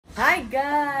Hi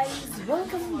guys,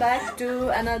 welcome back to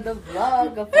another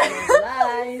vlog of our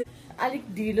life. अलिक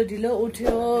ढिलो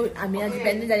उठ्यो हामी आज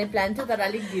बिहान जाने प्लान थियो तर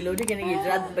अलिक ढिलो उठ्यो किनकि हिजो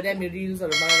रात पनि हामी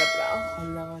रिल्सहरु बनाएर पुरा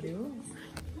हल्ला गर्यो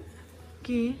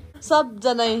के सब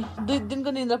जना 2 दिनको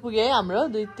निन्द्रा पुग्यो है हाम्रो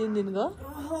 2-3 दिनको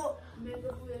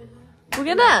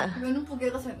पुगेन मेनु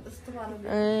पुगेको छैन त्यस्तो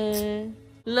पाराले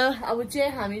ल अब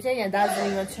चाहिँ हामी चाहिँ यहाँ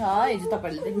दार्जिलिङमा छ हिजो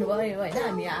तपाईहरुले देख्नुभयो हैन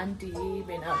हामी आन्टी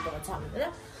बेनाहरुको छ भनेर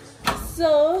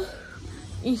सो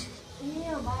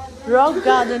रक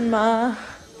गार्डनमा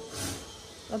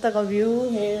अतको भ्यू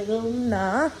हेरौँ न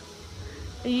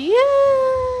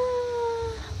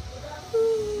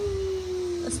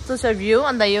यस्तो छ भ्यू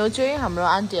अन्त यो चाहिँ हाम्रो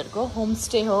आन्टीहरुको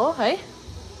होमस्टे हो है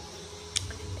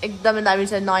एकदमै दामी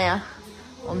छ नयाँ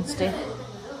होमस्टे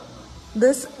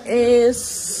दिस इज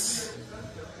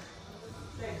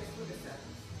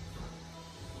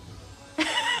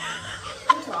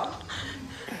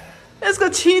यसको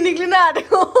छि निक्लिन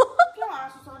आँटेको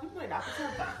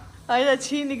होइन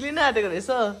छि निक्लिन आँटेको रहेछ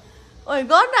ओइ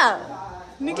गर न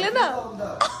निक्लेन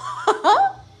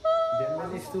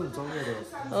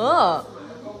हो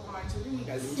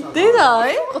त्यही त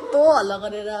है कस्तो हल्ला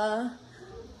गरेर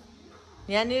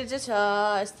यहाँनिर चाहिँ छ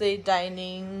यस्तै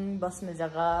डाइनिङ बस्ने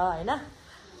जग्गा होइन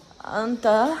अन्त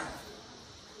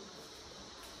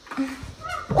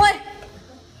ओइ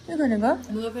के भनेको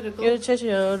यो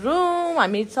चाहिँ रुम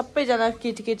हामी सबैजना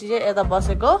केटी चाहिँ यता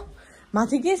बसेको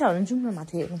माथि के छ भने जाउँ न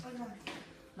माथि हेरौँ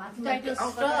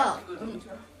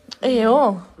ए हो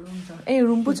ए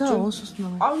रुम पो छ हो सोच्नु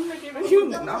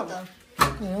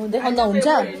देखाउँदा हुन्छ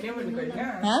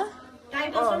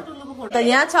त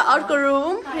यहाँ छ अर्को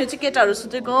रुम यो चाहिँ केटाहरू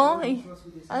सुतेको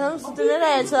सुति नै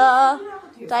रहेछ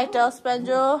टाइटस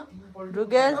पेन्जो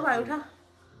ढुगेल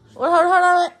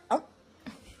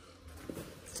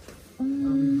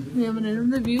यहाँ भनेर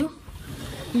भ्यू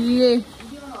ये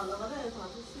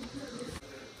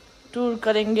टूर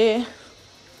करेंगे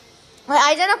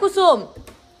आइज न कुसुम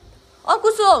ओ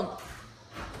कुसुम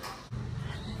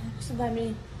दामी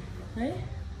है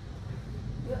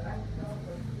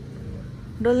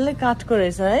डल्लै काठको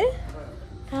रहेछ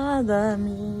है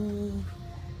दामी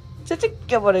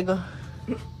चिटिक्क परेको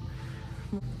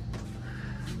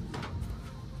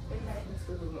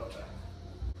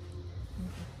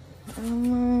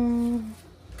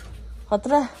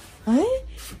खतरा है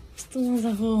यस्तो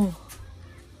मजाको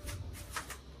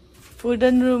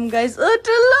वुडन रुम गाइस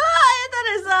ठुलो यता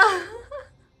रहेछ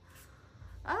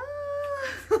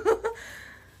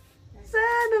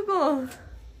सानोको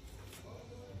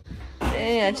ए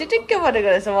यहाँ चिटिक्क परेको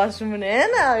रहेछ वासरुम पनि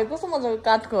हेर्न कस्तो मजाको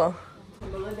काठको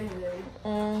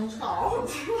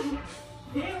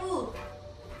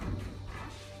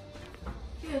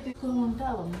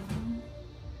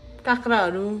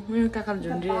काँक्राहरू काँक्रा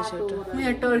झुन्डिरहेछ एउटा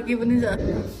यहाँ टर्की पनि छ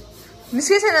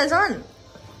निस्के छैन अहिलेसम्म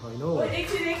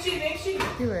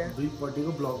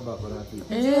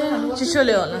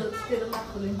चिसोले होला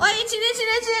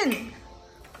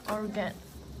अर्ग्यान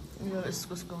यो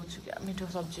इस्कुसको क्या मिठो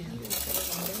सब्जी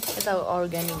यता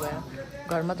अर्ग्यानिक भयो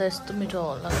घरमा त यस्तो मिठो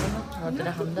लाग्दैन घरतिर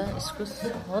खाँदा इस्कुस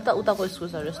हो त उताको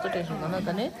इस्कुसहरू यस्तो टेस्ट हुँदैन त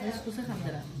नि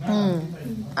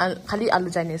खालि आलु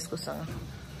चाहिने इस्कुससँग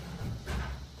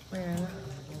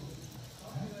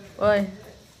ओइ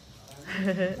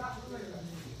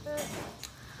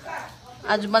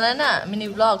आज बनाएन मिनी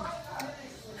ब्लग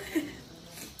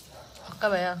हक्का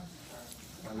भयो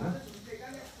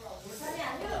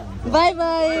by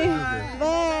by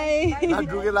by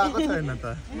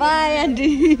by aunty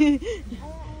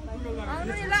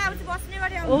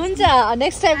हुन्छ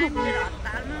नेक्स्ट टाइम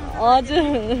हजुर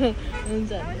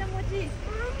हुन्छ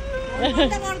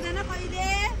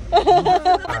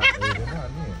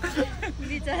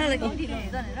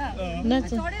नाच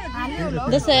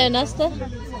त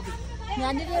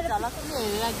यहाँनिर झलक पनि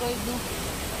हेरेर गइदिउँ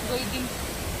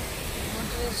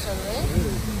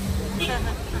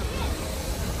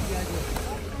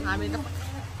हामी त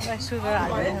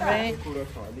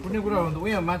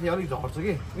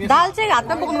दाल चाहिँ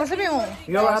हातमा बोक्नुपर्छ नि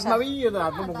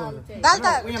दाल त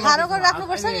खारो गरेर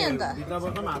राख्नुपर्छ नि अन्त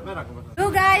लु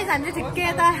गाइस हामी चाहिँ ठिक्कै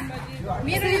यता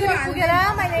मेरो पुगेर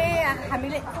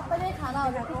हामीले सबैले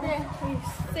खानाहरू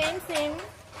सेम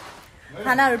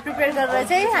खानाहरू प्रिपेयर गरेर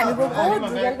चाहिँ हामी गएको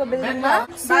ढुगेलको बिल्डिङमा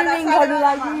स्विमिङ गर्नु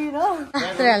लागि र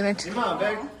helmet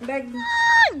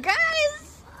guys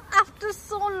after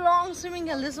so long swimming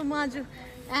खेल्दैछु म आज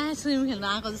स्विमिङ खेल्न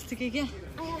आएको जस्तो के क्या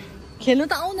खेल्नु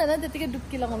त आउँदैन त्यतिकै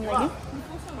डुब्की लगाउनु लागि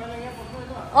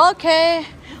ओके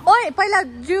ओइ पहिला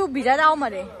जिउ भिजाएर आऊ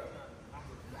मरे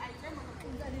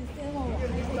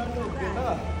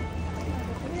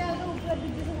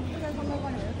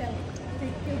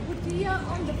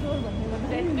on the floor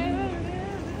भन्ने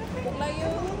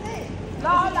लाग्यो ल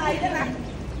आइदैन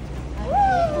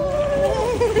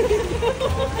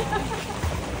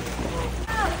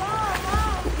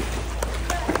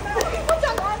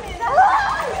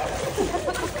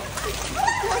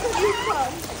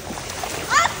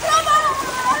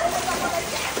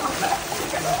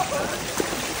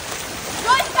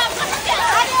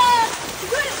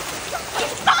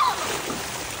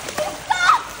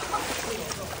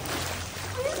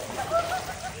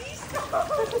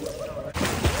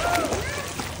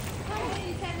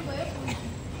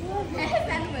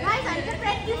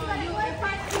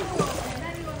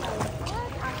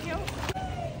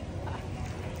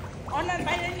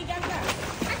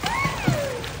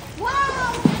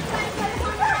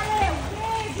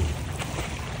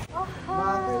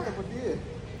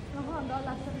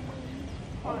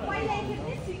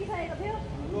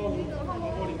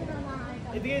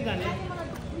यतिकै जाने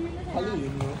खालि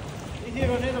हिँड्नु यति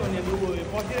गर्ने त भने लु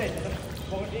पर्सिरहेछ त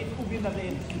पकड उभिँदा त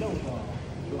सिधै हुन्छ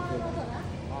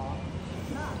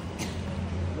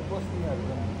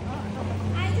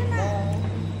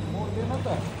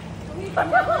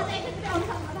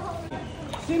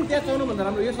सिम त्यहाँ चढ्नुभन्दा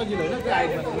राम्रो यो सजिलो होइन त्यो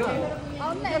आइटमा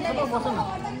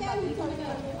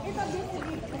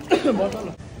बस न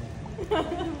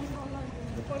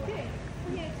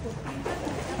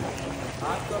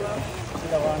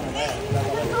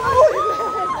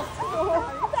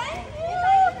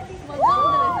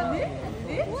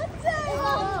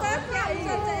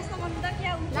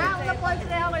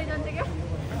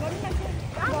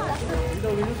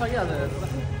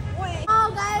Oh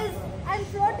guys, I'm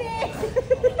floating.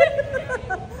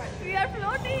 We are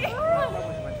floating.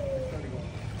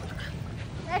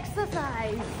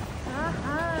 Exercise.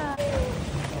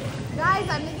 Guys,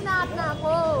 हामीले किन आत्न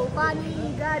आएको पानी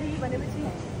गाडी भनेपछि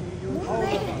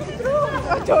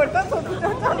छोड्दा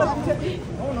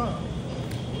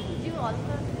जिउ हल्छ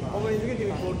अब यतिकै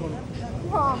तिमी फ्लोट गर्नु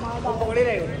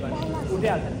पक्रिरहेको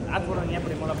उठिहाल्छ हातबाट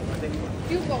यहाँबाट मलाई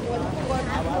जिउ भगवान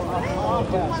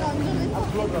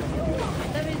फ्लोट गर्नु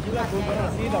जिउलाई फ्लोट गरेर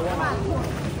सिधा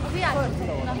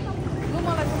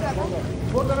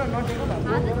फ्लोट गरेर नटेको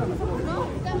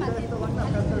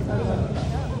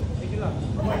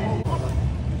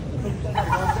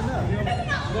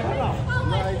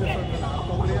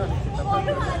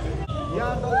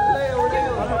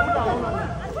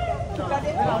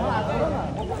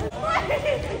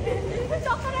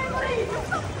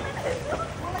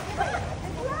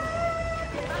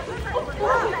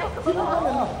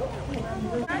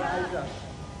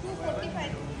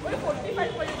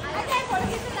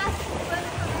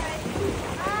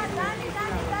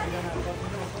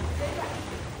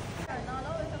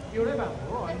एउटै भएको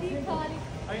हो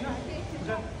होइन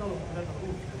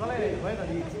चलाइरहेको भयो त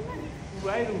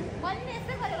आइरु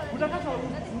खुट्टा कहाँ छ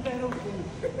उठाएर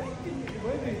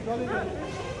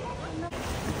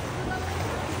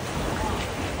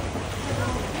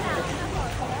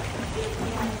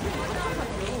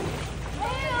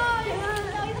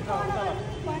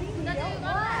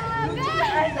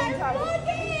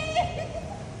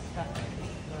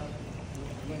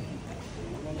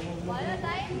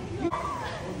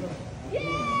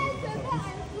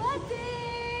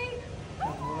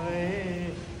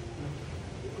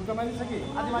खुट्टा माथि छ कि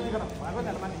आधी माथि गर भएको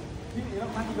त्यहाँ माथि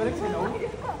माथि गरेको छैन हो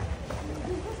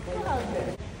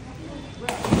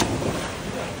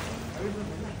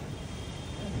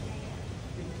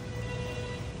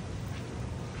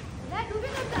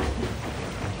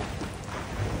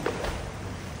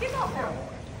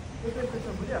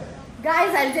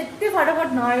गाइस अहिले चाहिँ यति फटाफट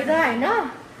नुहाएर होइन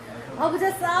अब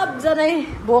चाहिँ सबजना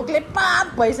भोकले पाप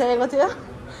भइसकेको थियो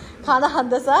खाना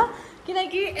खाँदैछ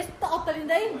किनकि यस्तो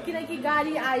अत्तरिँदै किनकि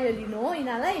गाडी आयो लिनु हो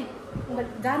यिनीहरूलाई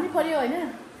जानै पर्यो होइन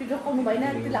छिटो पाउनु भएन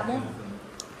यति लामो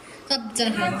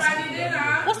सबजना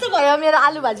कस्तो भयो मेरो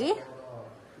आलु भाजी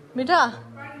मिठो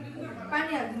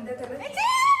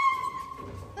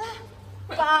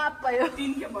पाप भयो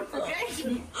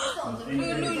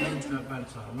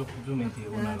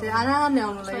आरामले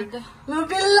आउनुलाई लु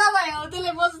बिल्ला भयो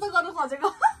त्यसले बस्दै गर्नु खोजेको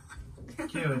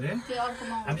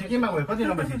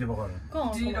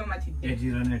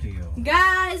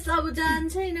Guys, अब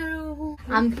जान्छ यिनीहरू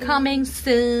I'm coming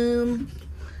soon.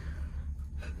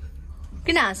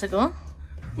 किन हाँसेको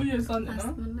उयो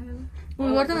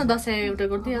गर्दैन दसैँ एउटा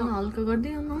गरिदिइहाल्नु हल्का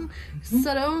गरिदिइहाल्नु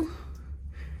सरो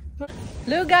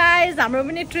लु गाइज हाम्रो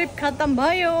पनि ट्रिप खत्तम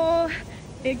भयो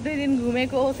 1-2 दिन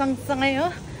घुमेको सँगसँगै हो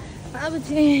अब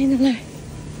चाहिँ यिनीहरूलाई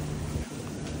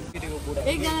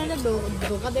एकजनाले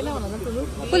धोका दिएन भन न तुलु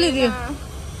कसले दियो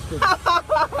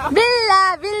बिल्ला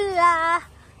बिल्ला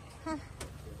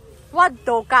वाट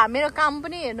धोका मेरो काम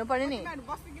पनि हेर्नु पर्यो नि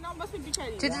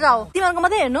छिटो जाऊ तिमीहरूको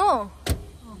मात्रै हेर्नु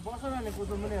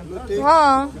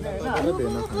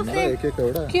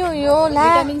के हो यो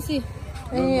भिटामिन सी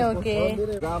ए ओके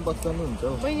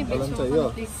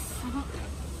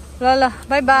ल ल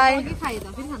बाई बाई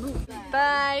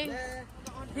बाई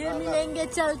फिर मिलेंगे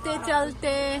चलते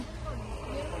चलते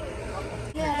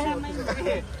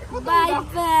बाई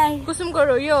बाई कुसुमको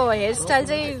यो हेयर स्टाइल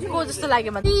चाहिँ को जस्तो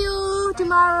लाग्यो मलाई see you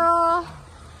tomorrow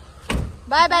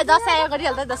by by Dashain आयो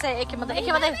गरिहाल्छ दसैँ एकै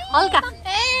मात्रै हल्का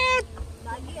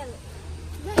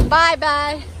बाई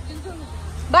बाई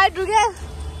बाई डुगे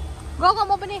गएको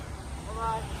म पनि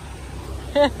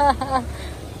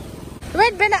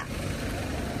वेट बेना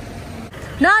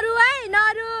नरु है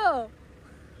नरु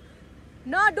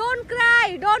No, don't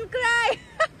cry.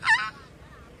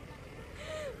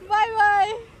 Bye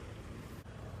bye.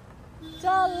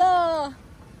 Chalo.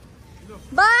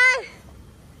 Bye.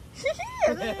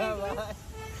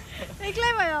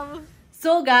 एक्लै भयो अब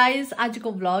सो गाइज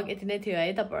आजको भ्लग यति नै थियो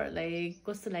है तपाईहरुलाई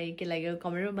कस्तो लाग्यो के लाग्यो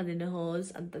कमेन्टमा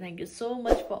भनिदिनुहोस् अन्त thank you so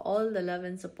much for all the love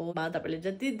and support तपाईहरुले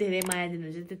जति धेरै माया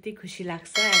दिनुहुन्छ त्यति खुसी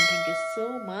लाग्छ and thank you so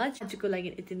much आजको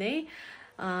लागि यति नै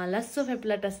लास्ट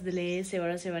फेप्ला टसदिले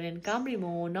सेवरा सेवरेन कामरी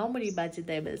मो नमरी बाजे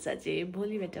दाइबल साचे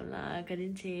भोलि भेटौँला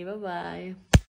गरिन्छे बाइ बाइ